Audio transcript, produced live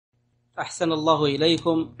أحسن الله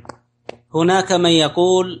إليكم. هناك من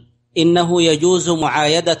يقول إنه يجوز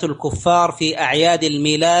معايدة الكفار في أعياد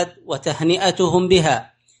الميلاد وتهنئتهم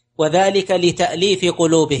بها، وذلك لتأليف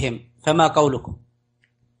قلوبهم، فما قولكم؟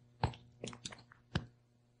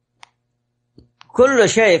 كل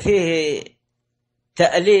شيء فيه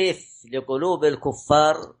تأليف لقلوب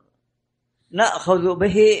الكفار نأخذ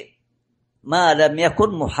به ما لم يكن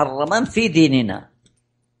محرما في ديننا،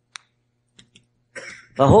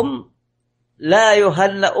 فهم لا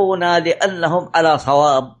يهنئون لأنهم على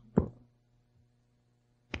صواب،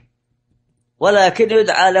 ولكن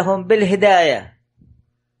يدعى لهم بالهداية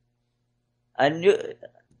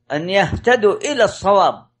أن يهتدوا إلى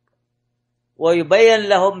الصواب، ويبين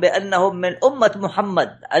لهم بأنهم من أمة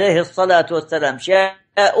محمد عليه الصلاة والسلام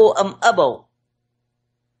شاءوا أم أبوا،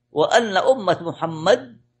 وأن أمة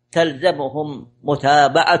محمد تلزمهم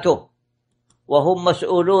متابعته وهم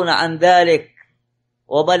مسؤولون عن ذلك.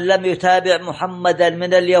 ومن لم يتابع محمدا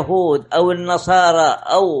من اليهود أو النصارى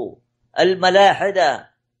أو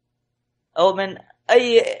الملاحدة أو من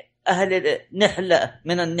أي أهل نحلة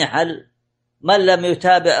من النحل، من لم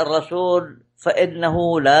يتابع الرسول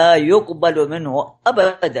فإنه لا يقبل منه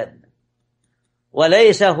أبدا،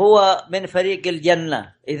 وليس هو من فريق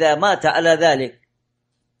الجنة إذا مات على ذلك.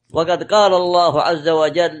 وقد قال الله عز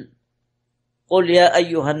وجل: قل يا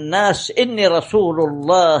أيها الناس إني رسول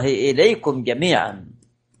الله إليكم جميعا.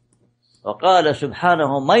 وقال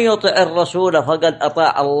سبحانه: من يطع الرسول فقد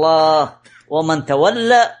أطاع الله ومن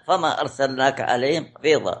تولى فما أرسلناك عليهم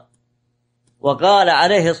حفيظا. وقال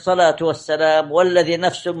عليه الصلاة والسلام: والذي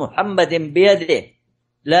نفس محمد بيده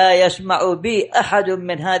لا يسمع بي أحد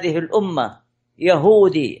من هذه الأمة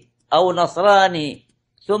يهودي أو نصراني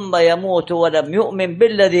ثم يموت ولم يؤمن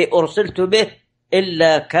بالذي أرسلت به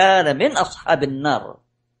إلا كان من أصحاب النار.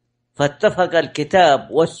 فاتفق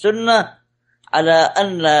الكتاب والسنة على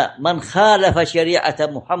أن من خالف شريعة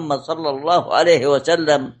محمد صلى الله عليه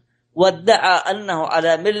وسلم وادعى أنه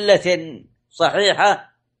على ملة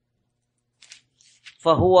صحيحة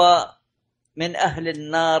فهو من أهل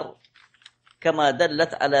النار، كما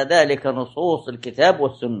دلت على ذلك نصوص الكتاب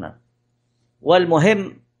والسنة.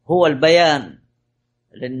 والمهم هو البيان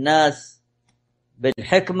للناس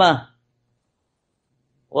بالحكمة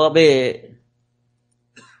وبالإيضاح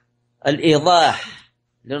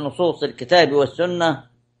لنصوص الكتاب والسنة،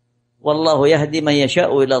 والله يهدي من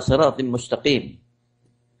يشاء إلى صراط مستقيم.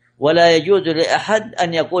 ولا يجوز لأحد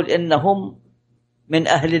أن يقول إنهم من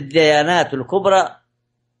أهل الديانات الكبرى،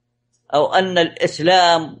 أو أن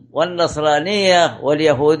الإسلام والنصرانية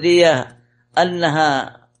واليهودية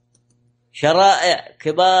أنها شرائع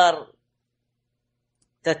كبار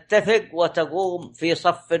تتفق وتقوم في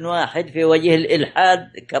صف واحد في وجه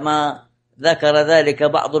الإلحاد، كما ذكر ذلك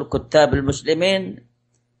بعض الكتاب المسلمين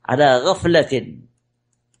على غفلة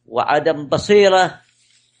وعدم بصيرة،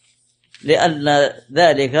 لأن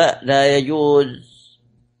ذلك لا يجوز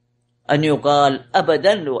أن يقال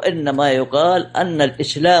أبدا، وإنما يقال أن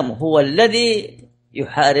الإسلام هو الذي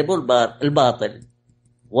يحارب الباطل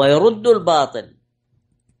ويرد الباطل.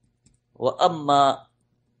 وأما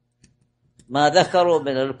ما ذكروا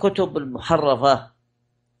من الكتب المحرفة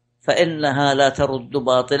فإنها لا ترد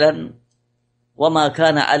باطلا، وما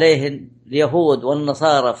كان عليه اليهود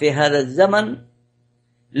والنصارى في هذا الزمن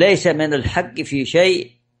ليس من الحق في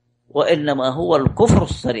شيء، وإنما هو الكفر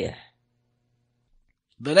الصريح.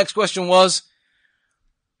 The next question was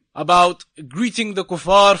about greeting the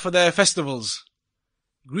kuffar for their festivals.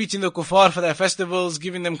 Greeting the kuffar for their festivals,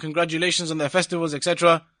 giving them congratulations on their festivals,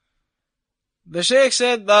 etc. The Shaykh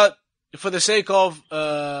said that for the sake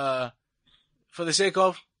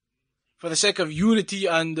of unity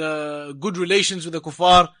and good relations with the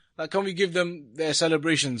kuffar, that can we give them their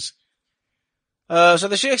celebrations? So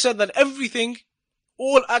the Shaykh said that everything,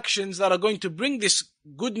 all actions that are going to bring this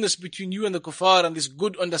goodness between you and the kuffar and this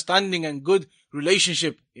good understanding and good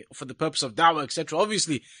relationship for the purpose of da'wah, etc.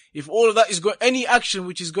 Obviously, if all of that is any action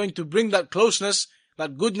which is going to bring that closeness,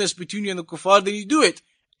 that goodness between you and the kuffar, then you do it,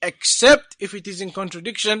 except if it is in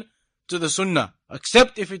contradiction to the sunnah,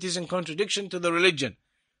 except if it is in contradiction to the religion.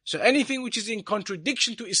 So anything which is in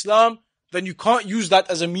contradiction to Islam, then you can't use that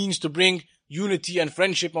as a means to bring unity and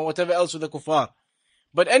friendship and whatever else with the kuffar.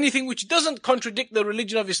 But anything which doesn't contradict the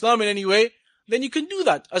religion of Islam in any way, then you can do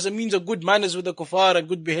that as a means of good manners with the kuffar and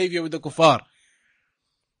good behavior with the kuffar.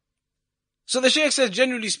 So the Shaykh says,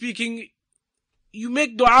 generally speaking, you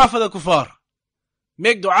make dua for the kuffar.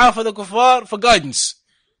 Make dua for the kuffar for guidance.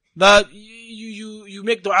 That you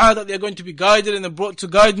make dua that they are going to be guided and brought to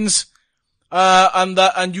guidance,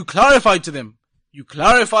 and you clarify to them. You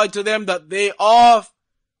clarify to them that they are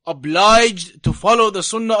obliged to follow the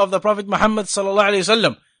sunnah of the Prophet Muhammad sallallahu alaihi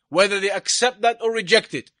wasallam. whether they accept that or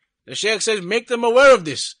reject it. The Shaykh says, make them aware of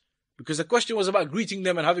this. Because the question was about greeting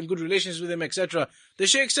them and having good relations with them, etc. The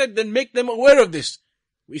Shaykh said, then make them aware of this.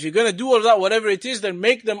 If you're going to do all that, whatever it is, then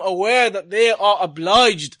make them aware that they are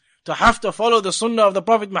obliged to have to follow the sunnah of the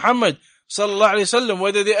Prophet Muhammad sallallahu alaihi wasallam,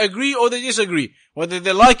 whether they agree or they disagree, whether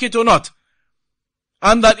they like it or not.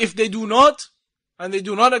 And that if they do not, and they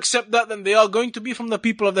do not accept that, then they are going to be from the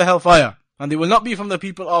people of the hellfire, and they will not be from the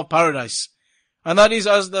people of paradise. And that is,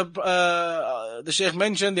 as the Shaykh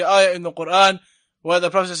mentioned, the ayah in the Quran, where the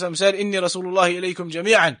Prophet ﷺ said, Inni Rasulullahi ilaykum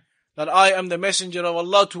jami'an, that I am the messenger of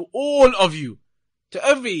Allah to all of you, to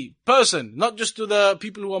every person, not just to the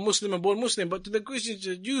people who are Muslim and born Muslim, but to the Christians,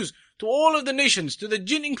 to the Jews, to all of the nations, to the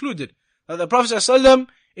jinn included. That the Prophet ﷺ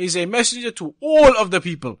is a messenger to all of the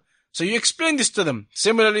people. So you explain this to them.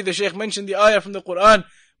 Similarly, the Shaykh mentioned the ayah from the Quran,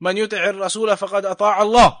 Man yuti'ir rasula faqad ata'a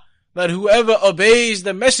Allah, that whoever obeys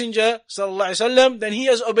the messenger sallallahu alaihi wasallam, then he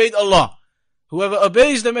has obeyed Allah. Whoever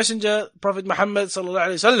obeys the messenger, Prophet Muhammad sallallahu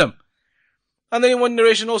alaihi wasallam. And then in one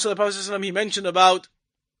narration also, the Prophet sallallahu alaihi wasallam, he mentioned about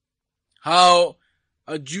how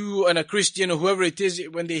a Jew and a Christian or whoever it is,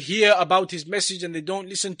 when they hear about his message and they don't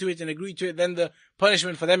listen to it and agree to it, then the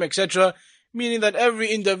punishment for them, etc. Meaning that every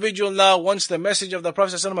individual now, once the message of the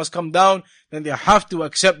Prophet ﷺ has come down, then they have to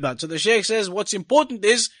accept that. So the Shaykh says, what's important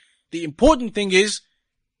is, the important thing is,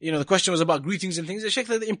 the question was about greetings and things. The Shaykh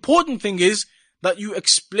said, the important thing is that you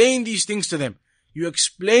explain these things to them. You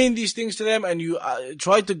explain these things to them and you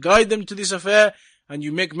try to guide them to this affair, and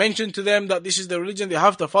you make mention to them that this is the religion they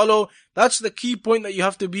have to follow. That's the key point that you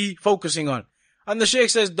have to be focusing on. And the Shaykh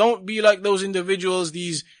says, don't be like those individuals,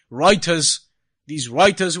 these writers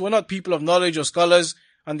who are not people of knowledge or scholars,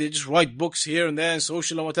 and they just write books here and there and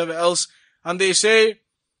social and whatever else, and they say,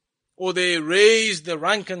 or they raise the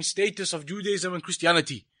rank and status of Judaism and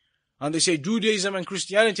Christianity. And they say Judaism and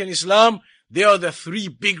Christianity and Islam, they are the three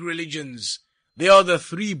big religions. They are the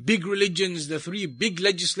three big religions, the three big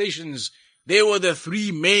legislations. They were the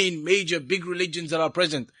three major big religions that are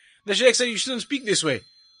present. The Shaykh said you shouldn't speak this way.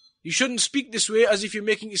 You shouldn't speak this way as if you're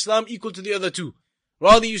making Islam equal to the other two.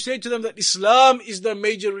 Rather, you say to them that Islam is the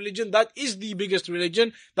major religion, that is the biggest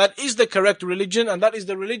religion, that is the correct religion, and that is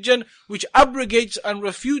the religion which abrogates and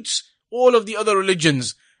refutes all of the other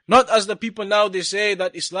religions. Not as the people now, they say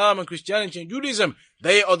that Islam and Christianity and Judaism,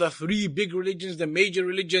 they are the three big religions, the major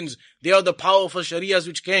religions, they are the powerful Shariahs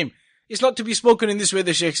which came. It's not to be spoken in this way,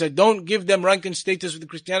 the Shaykh said. Don't give them rank and status with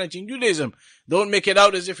Christianity and Judaism. Don't make it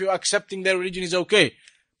out as if you're accepting their religion is okay.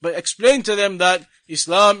 But explain to them that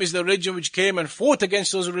Islam is the religion which came and fought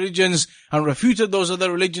against those religions and refuted those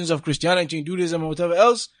other religions of Christianity and Judaism and whatever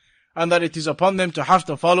else, and that it is upon them to have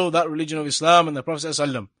to follow that religion of Islam and the Prophet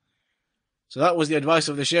ﷺ. So that was the advice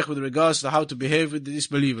of the Shaykh with regards to how to behave with the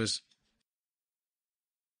disbelievers.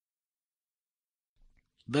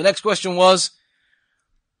 The next question was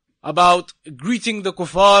about greeting the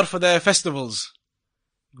kuffar for their festivals.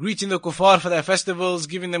 Greeting the kuffar for their festivals,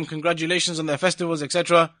 giving them congratulations on their festivals,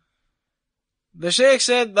 etc. The Shaykh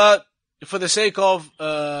said that for the sake of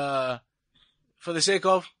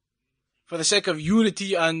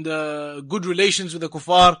unity and good relations with the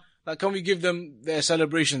kuffar, that can we give them their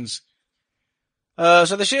celebrations?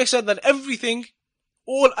 So the Shaykh said that everything,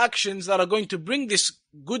 all actions that are going to bring this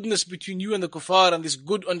goodness between you and the kuffar and this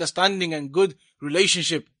good understanding and good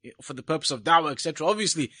relationship for the purpose of da'wah, etc.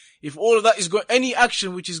 Obviously, if all of that is any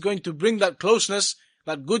action which is going to bring that closeness,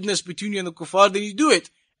 that goodness between you and the kuffar, then you do it.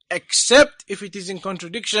 Except if it is in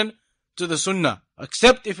contradiction to the sunnah.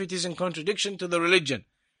 Except if it is in contradiction to the religion.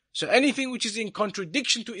 So anything which is in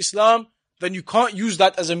contradiction to Islam, then you can't use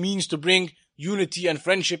that as a means to bring unity and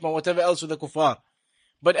friendship and whatever else with the kuffar.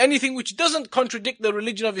 But anything which doesn't contradict the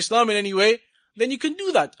religion of Islam in any way, then you can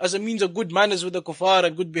do that as a means of good manners with the kuffar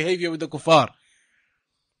and good behavior with the kuffar.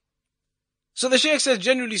 So the Shaykh says,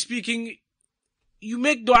 generally speaking, you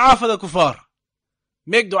make dua for the kuffar.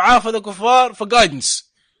 Make dua for the kuffar for guidance.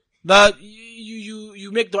 That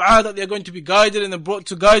you make dua that they are going to be guided and brought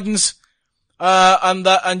to guidance,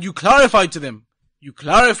 and you clarify to them. You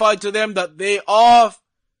clarify to them that they are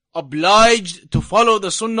obliged to follow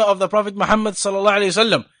the sunnah of the Prophet Muhammad sallallahu alaihi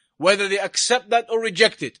wasallam, whether they accept that or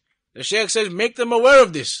reject it. The Shaykh says, make them aware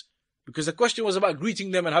of this. Because the question was about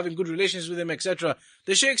greeting them and having good relations with them, etc.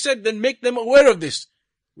 The Shaykh said, then make them aware of this.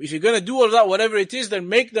 If you're going to do all that, whatever it is, then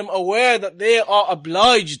make them aware that they are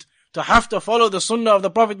obliged to have to follow the sunnah of the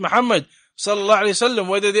Prophet Muhammad sallallahu alaihi wasallam,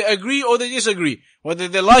 whether they agree or they disagree, whether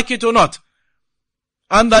they like it or not.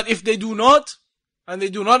 And that if they do not, and they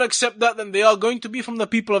do not accept that, then they are going to be from the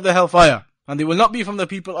people of the hellfire, and they will not be from the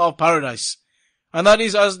people of paradise. And that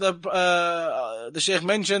is, as the Shaykh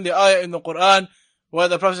mentioned, the ayah in the Quran, where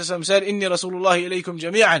the Prophet ﷺ said, Inni Rasulullahi ilaykum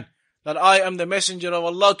jami'an, that I am the messenger of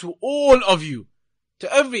Allah to all of you,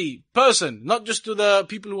 to every person, not just to the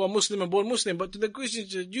people who are Muslim and born Muslim, but to the Christians,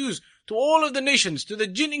 to the Jews, to all of the nations, to the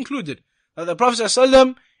jinn included. That the Prophet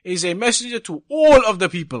ﷺ is a messenger to all of the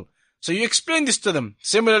people. So you explain this to them.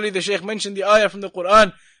 Similarly, the Shaykh mentioned the ayah from the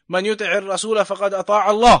Quran, Man yuti'ir rasula faqad ata'a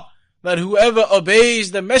Allah, that whoever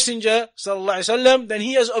obeys the messenger sallallahu alaihi wasallam, then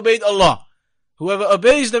he has obeyed Allah. Whoever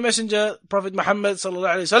obeys the messenger, Prophet Muhammad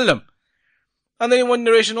sallallahu alaihi wasallam. And then in one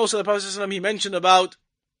narration also, the Prophet sallallahu alaihi wasallam, he mentioned about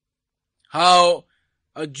how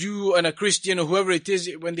a Jew and a Christian or whoever it is,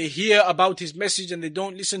 when they hear about his message and they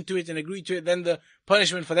don't listen to it and agree to it, then the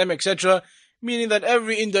punishment for them, etc. Meaning that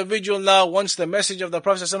every individual now, once the message of the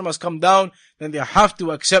Prophet ﷺ has come down, then they have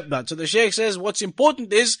to accept that. So the Shaykh says,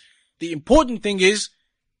 the important thing is,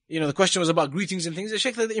 the question was about greetings and things. The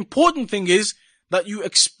Shaykh said, the important thing is that you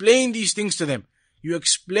explain these things to them. You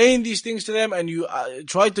explain these things to them and you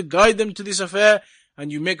try to guide them to this affair,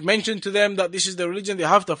 and you make mention to them that this is the religion they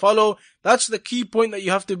have to follow. That's the key point that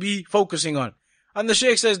you have to be focusing on. And the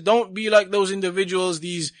Shaykh says, don't be like those individuals,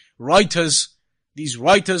 these writers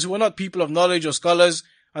who are not people of knowledge or scholars,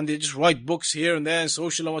 and they just write books here and there and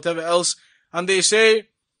social and whatever else, and they say,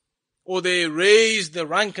 or they raise the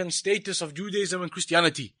rank and status of Judaism and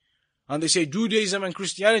Christianity. And they say Judaism and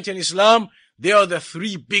Christianity and Islam, they are the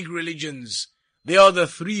three big religions. They are the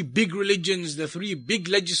three big religions, the three big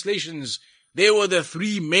legislations. They were the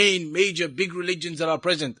three major big religions that are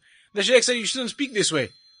present. The Shaykh said you shouldn't speak this way.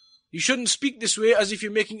 You shouldn't speak this way as if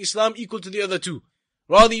you're making Islam equal to the other two.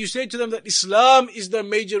 Rather, you say to them that Islam is the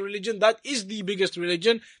major religion, that is the biggest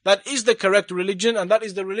religion, that is the correct religion, and that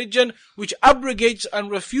is the religion which abrogates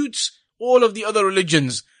and refutes all of the other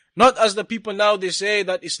religions. Not as the people now, they say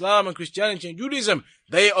that Islam and Christianity and Judaism,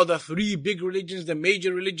 they are the three big religions, the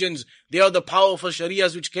major religions. They are the powerful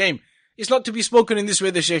Shariahs which came. It's not to be spoken in this way,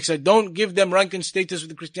 the Shaykh said. Don't give them rank and status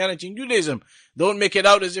with Christianity and Judaism. Don't make it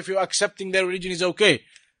out as if you're accepting their religion is okay.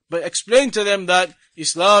 But explain to them that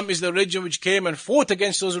Islam is the religion which came and fought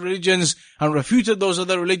against those religions and refuted those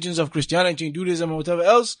other religions of Christianity and Judaism and whatever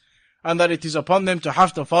else, and that it is upon them to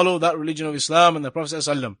have to follow that religion of Islam and the Prophet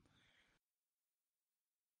ﷺ.